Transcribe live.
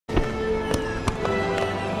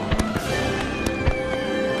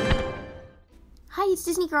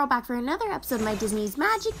Disney Girl, back for another episode of my Disney's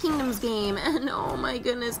Magic Kingdoms game. And oh my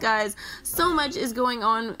goodness, guys, so much is going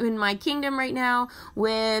on in my kingdom right now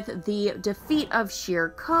with the defeat of Shere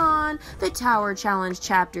Khan, the Tower Challenge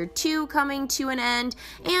Chapter 2 coming to an end,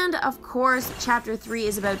 and of course, Chapter 3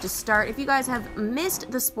 is about to start. If you guys have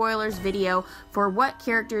missed the spoilers video for what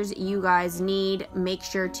characters you guys need, make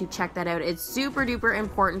sure to check that out. It's super duper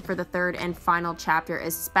important for the third and final chapter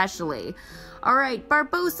especially. Alright,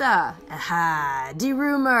 Barbossa. Aha, the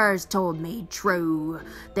rumors told me true.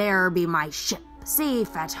 There be my ship,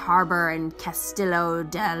 safe at harbor in Castillo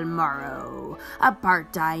del Morro, a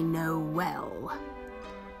part I know well.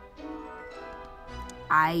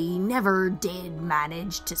 I never did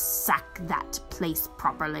manage to sack that place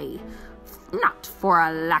properly. Not for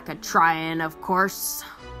a lack of trying, of course.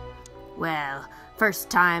 Well,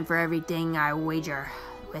 first time for everything, I wager.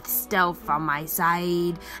 With stealth on my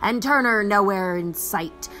side, and Turner nowhere in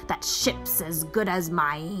sight, that ship's as good as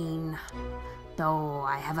mine. Though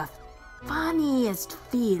I have a funniest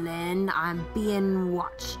feeling I'm being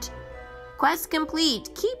watched. Quest complete.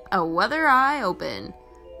 Keep a weather eye open.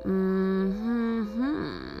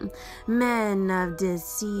 Men of the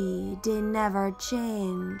sea, they never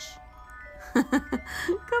change.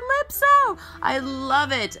 Calypso! I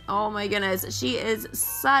love it. Oh my goodness. She is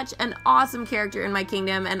such an awesome character in my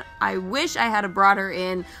kingdom, and I wish I had brought her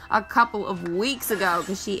in a couple of weeks ago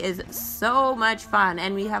because she is so much fun,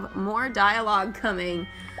 and we have more dialogue coming.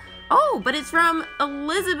 Oh, but it's from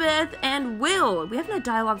Elizabeth and Will. We haven't had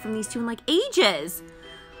dialogue from these two in like ages.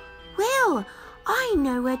 Will, I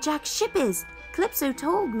know where Jack's ship is. Calypso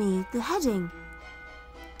told me the heading.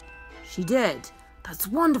 She did. That's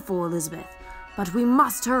wonderful, Elizabeth. But we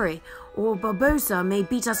must hurry, or Barbossa may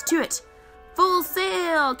beat us to it. Full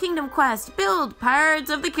sail! Kingdom Quest! Build Pirates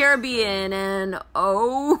of the Caribbean! And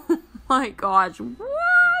oh my gosh,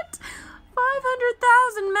 what?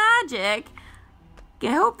 500,000 magic?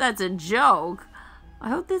 I hope that's a joke. I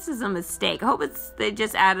hope this is a mistake. I hope they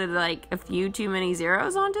just added like a few too many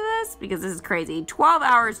zeros onto this, because this is crazy. 12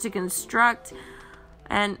 hours to construct.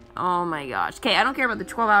 And, oh my gosh. Okay, I don't care about the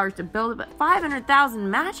 12 hours to build it, but 500,000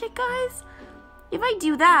 magic, guys? If I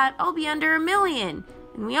do that, I'll be under 1 million.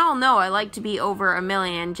 And we all know I like to be over 1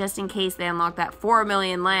 million, just in case they unlock that 4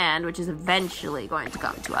 million land, which is eventually going to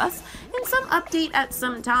come to us in some update at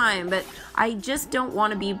some time. But I just don't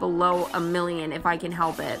want to be below 1 million if I can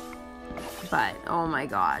help it. But, oh my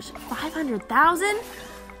gosh. 500,000?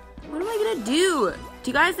 What am I gonna do?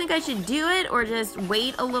 Do you guys think I should do it or just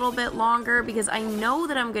wait a little bit longer? Because I know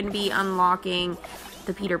that I'm gonna be unlocking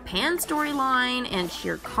the Peter Pan storyline and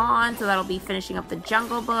Shere Khan, so that'll be finishing up the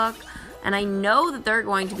Jungle Book. And I know that they're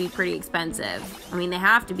going to be pretty expensive. I mean, they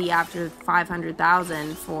have to be after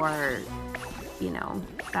 500,000 for, you know,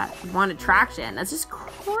 that one attraction. That's just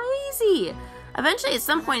crazy. Eventually, at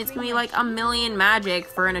some point, it's gonna be like 1 million magic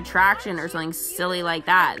for an attraction or something silly like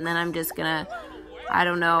that. And then I'm just gonna, I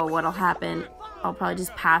don't know what'll happen. I'll probably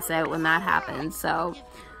just pass out when that happens. So,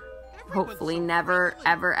 hopefully never,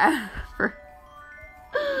 ever, ever.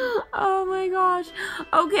 Oh my gosh.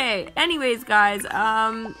 Okay, anyways, guys,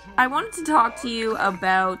 I wanted to talk to you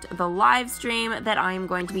about the live stream that I'm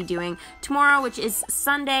going to be doing tomorrow, which is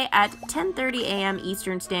Sunday at 10:30 a.m.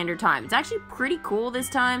 Eastern Standard Time. It's actually pretty cool this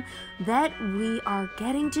time that we are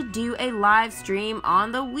getting to do a live stream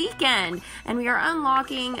on the weekend, and we are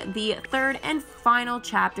unlocking the third and final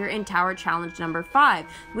chapter in Tower Challenge number 5,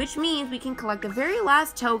 which means we can collect the very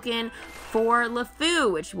last token for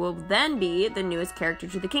LeFou, which will then be the newest character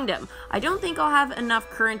to the kingdom. I don't think I'll have enough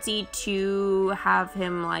currency to have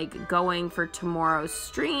him like going for tomorrow's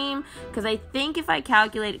stream, because I think if I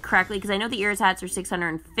calculate it correctly, because I know the ears hats are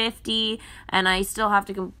 650 and I still have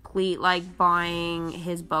to complete like buying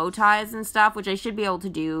his bow ties and stuff, which I should be able to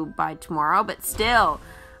do by tomorrow, but still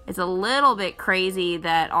it's a little bit crazy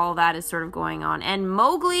that all that is sort of going on. And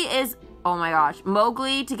Mowgli is, oh my gosh,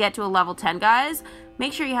 Mowgli to get to a level 10, guys,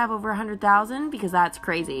 make sure you have over 100,000, because that's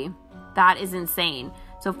crazy. That is insane.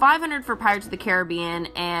 So 500 for Pirates of the Caribbean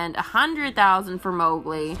and 100,000 for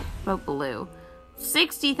Mowgli. What about Baloo?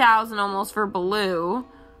 60,000 almost for Baloo.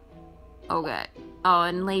 Okay. Oh,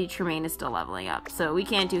 and Lady Tremaine is still leveling up, so we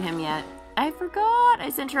can't do him yet. I forgot.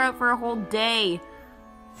 I sent her out for a whole day.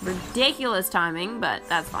 Ridiculous timing, but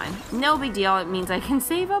that's fine. No big deal. It means I can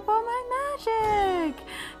save up all my magic,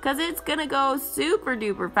 because it's gonna go super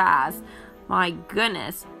duper fast. My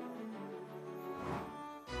goodness.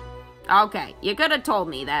 Okay, you could have told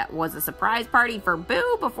me that was a surprise party for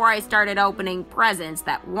Boo before I started opening presents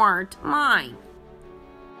that weren't mine.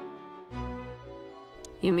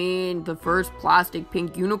 You mean the first plastic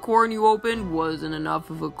pink unicorn you opened wasn't enough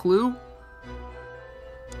of a clue?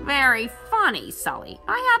 Very funny, Sully.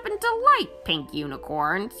 I happen to like pink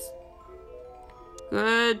unicorns.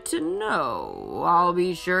 Good to know. I'll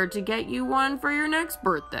be sure to get you one for your next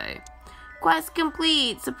birthday. Quest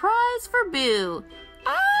complete. Surprise for Boo.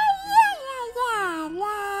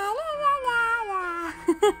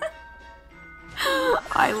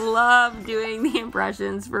 I love doing the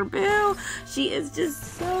impressions for Boo. She is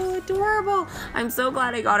just so adorable. I'm so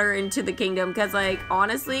glad I got her into the kingdom because, like,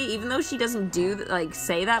 honestly, even though she doesn't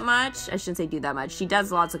say that much, I shouldn't say do that much. She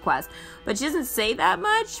does lots of quests, but she doesn't say that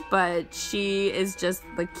much, but she is just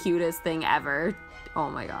the cutest thing ever. Oh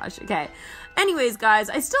my gosh. Okay. Anyways, guys,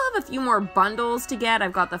 I still have a few more bundles to get.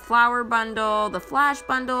 I've got the Flower Bundle, the Flash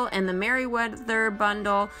Bundle, and the Merryweather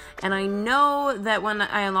Bundle. And I know that when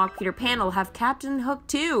I unlock Peter Pan, I'll have Captain Hook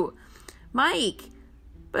too. Mike.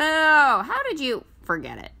 Boo. How did you...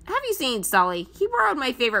 Forget it. Have you seen Sully? He borrowed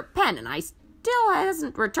my favorite pen, and I still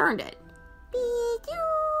hasn't returned it.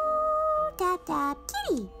 Tap, tap,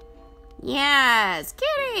 kitty. Yes,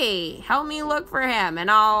 Kitty. Help me look for him,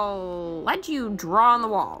 and I'll let you draw on the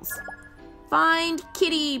walls. Find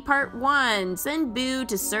Kitty, Part 1. Send Boo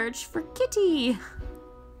to search for Kitty.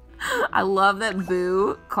 I love that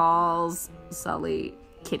Boo calls Sully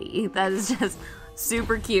Kitty. That is just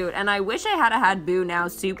super cute. And I wish I had Boo now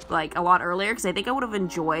a lot earlier, because I think I would have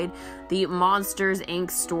enjoyed the Monsters,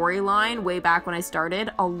 Inc. storyline way back when I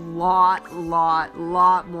started a lot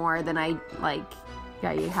more than I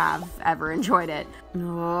have ever enjoyed it.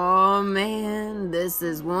 Oh man, this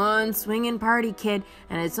is one swinging party, kid,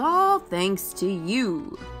 and it's all thanks to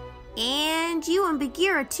you. And you and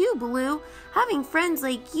Bagheera too, Baloo. Having friends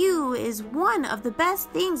like you is one of the best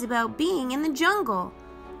things about being in the jungle.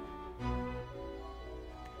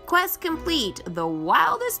 Quest complete, the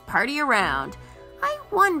wildest party around. I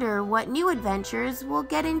wonder what new adventures we'll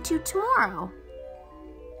get into tomorrow.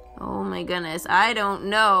 Oh my goodness, I don't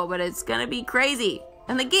know, but it's gonna be crazy.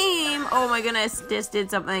 And the game, oh my goodness, just did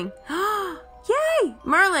something. Yay!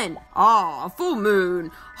 Merlin! Ah, full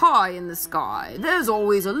moon, high in the sky. There's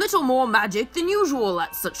always a little more magic than usual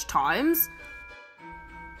at such times.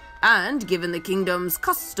 And given the kingdom's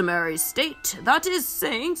customary state, that is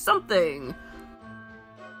saying something.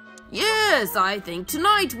 Yes, I think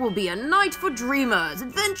tonight will be a night for dreamers,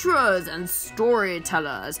 adventurers, and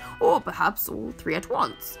storytellers, or perhaps all three at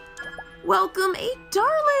once. Welcome a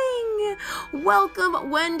darling!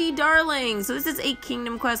 Welcome Wendy darling! So this is a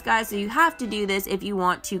kingdom quest, guys, so you have to do this if you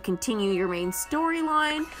want to continue your main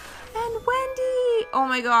storyline. And Wendy! Oh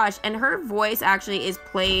my gosh, and her voice actually is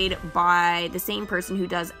played by the same person who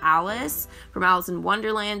does Alice from Alice in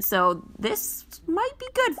Wonderland, so this might be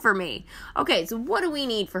good for me. Okay, so what do we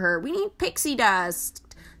need for her? We need pixie dust.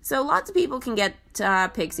 So lots of people can get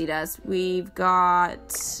pixie dust. We've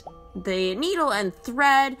got the needle and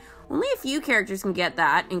thread. Only a few characters can get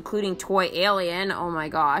that, including Toy Alien, oh my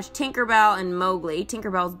gosh, Tinkerbell and Mowgli.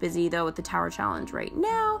 Tinkerbell's busy, though, with the Tower Challenge right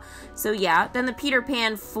now. So, yeah. Then the Peter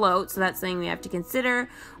Pan float, so that's something we have to consider.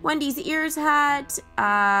 Wendy's ears hat.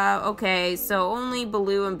 Okay, so only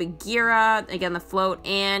Baloo and Bagheera. Again, the float,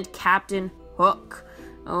 and Captain Hook.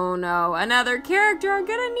 Oh no, another character I'm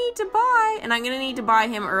gonna need to buy. And I'm gonna need to buy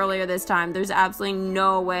him earlier this time. There's absolutely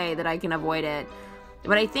no way that I can avoid it.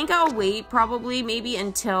 But I think I'll wait probably maybe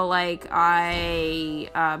until like I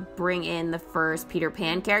bring in the first Peter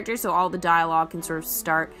Pan character so all the dialogue can sort of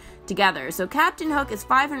start together. So Captain Hook is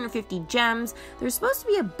 550 gems. There's supposed to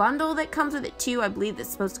be a bundle that comes with it too. I believe that's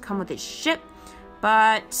supposed to come with his ship.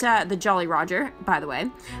 But the Jolly Roger, by the way.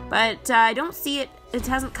 But I don't see it. It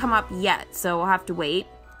hasn't come up yet, so we'll have to wait.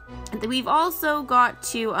 And we've also got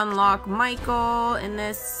to unlock Michael in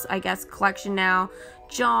this, I guess, collection now.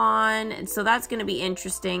 John, and so that's going to be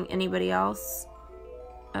interesting. Anybody else?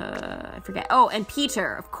 I forget. Oh, and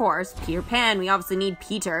Peter, of course. Peter Pan. We obviously need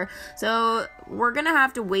Peter. So we're going to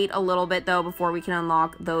have to wait a little bit, though, before we can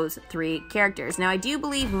unlock those three characters. Now, I do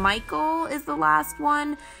believe Michael is the last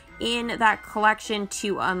one in that collection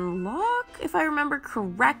to unlock, if I remember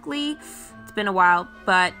correctly. It's been a while,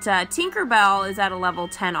 but Tinkerbell is at a level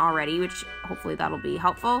 10 already, which hopefully that'll be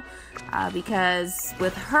helpful, because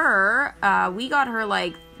with her, we got her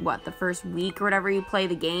like, what, the first week or whatever you play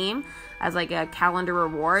the game as like a calendar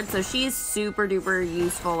reward, so she's super duper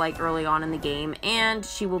useful like early on in the game, and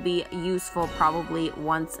she will be useful probably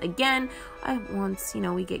once again, once, you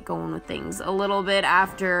know, we get going with things a little bit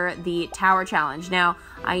after the Tower Challenge. Now,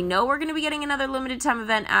 I know we're going to be getting another limited time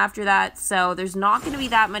event after that, so there's not going to be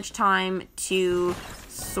that much time to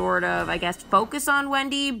sort of, I guess, focus on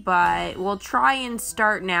Wendy, but we'll try and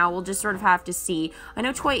start now. We'll just sort of have to see. I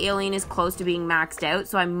know Toy Alien is close to being maxed out,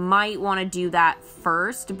 so I might want to do that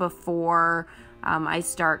first before I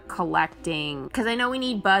start collecting, because I know we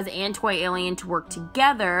need Buzz and Toy Alien to work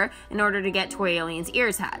together in order to get Toy Alien's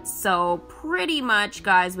ears hats. So pretty much,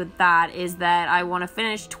 guys, with that is that I want to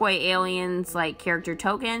finish Toy Alien's like character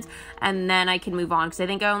tokens, and then I can move on, because I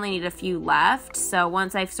think I only need a few left. So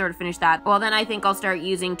once I've sort of finished that, well, then I think I'll start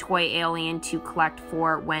using Toy Alien to collect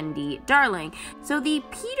for Wendy Darling. So the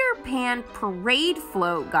Peter Pan Parade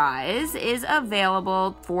Float, guys, is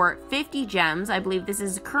available for 50 gems. I believe this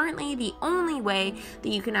is currently the only way that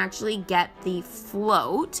you can actually get the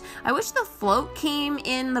float. I wish the float came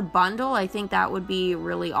in the bundle. I think that would be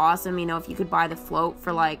really awesome, you know, if you could buy the float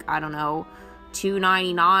for like, I don't know,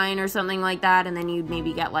 $2.99 or something like that, and then you'd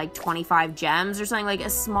maybe get like 25 gems or something, like a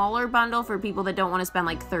smaller bundle for people that don't want to spend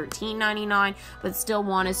like $13.99 but still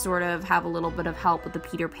want to sort of have a little bit of help with the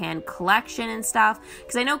Peter Pan collection and stuff,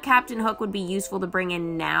 because I know Captain Hook would be useful to bring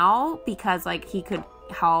in now, because like he could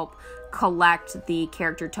help collect the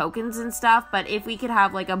character tokens and stuff. But if we could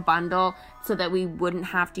have like a bundle so that we wouldn't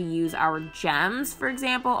have to use our gems, for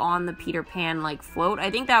example, on the Peter Pan like float,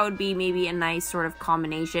 I think that would be maybe a nice sort of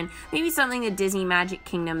combination, maybe something that Disney Magic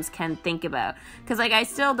Kingdoms can think about, because like I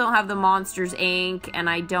still don't have the Monsters Inc. and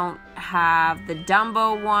I don't have the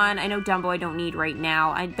Dumbo one. I know Dumbo I don't need right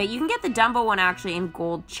now, but you can get the Dumbo one actually in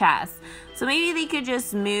gold chests. So maybe they could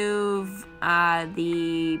just move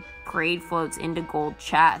the parade floats into gold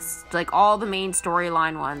chests, like all the main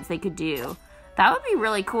storyline ones they could do. That would be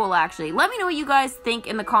really cool, actually. Let me know what you guys think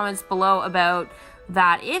in the comments below about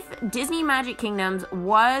that. If Disney Magic Kingdoms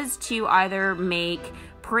was to either make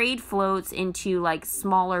parade floats into like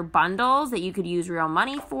smaller bundles that you could use real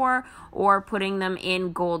money for, or putting them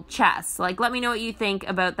in gold chests. Like, let me know what you think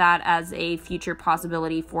about that as a future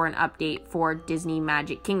possibility for an update for Disney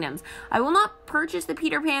Magic Kingdoms. I will not purchase the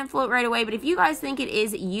Peter Pan float right away, but if you guys think it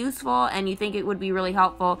is useful and you think it would be really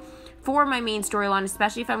helpful for my main storyline,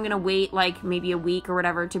 especially if I'm gonna wait like maybe a week or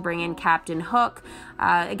whatever to bring in Captain Hook,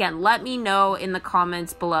 again, let me know in the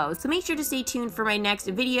comments below. So make sure to stay tuned for my next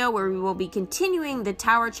video, where we will be continuing the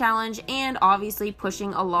tower challenge and obviously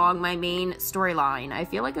pushing along my main storyline. I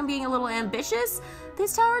feel like I'm being a little ambitious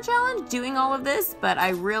this tower challenge, doing all of this, but I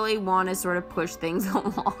really want to sort of push things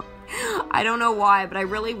along. I don't know why, but I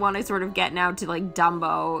really want to sort of get now to like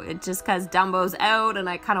Dumbo. It's just because Dumbo's out and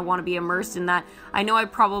I kind of want to be immersed in that. I know I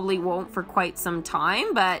probably won't for quite some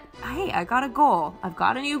time, but hey, I got a goal. I've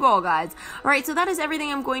got a new goal, guys. All right, so that is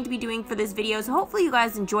everything I'm going to be doing for this video. So hopefully you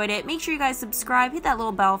guys enjoyed it. Make sure you guys subscribe, hit that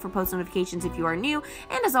little bell for post notifications if you are new.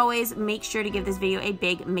 And as always, make sure to give this video a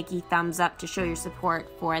big Mickey thumbs up to show your support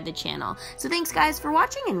for the channel. So thanks guys for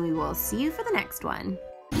watching, and we will see you for the next one.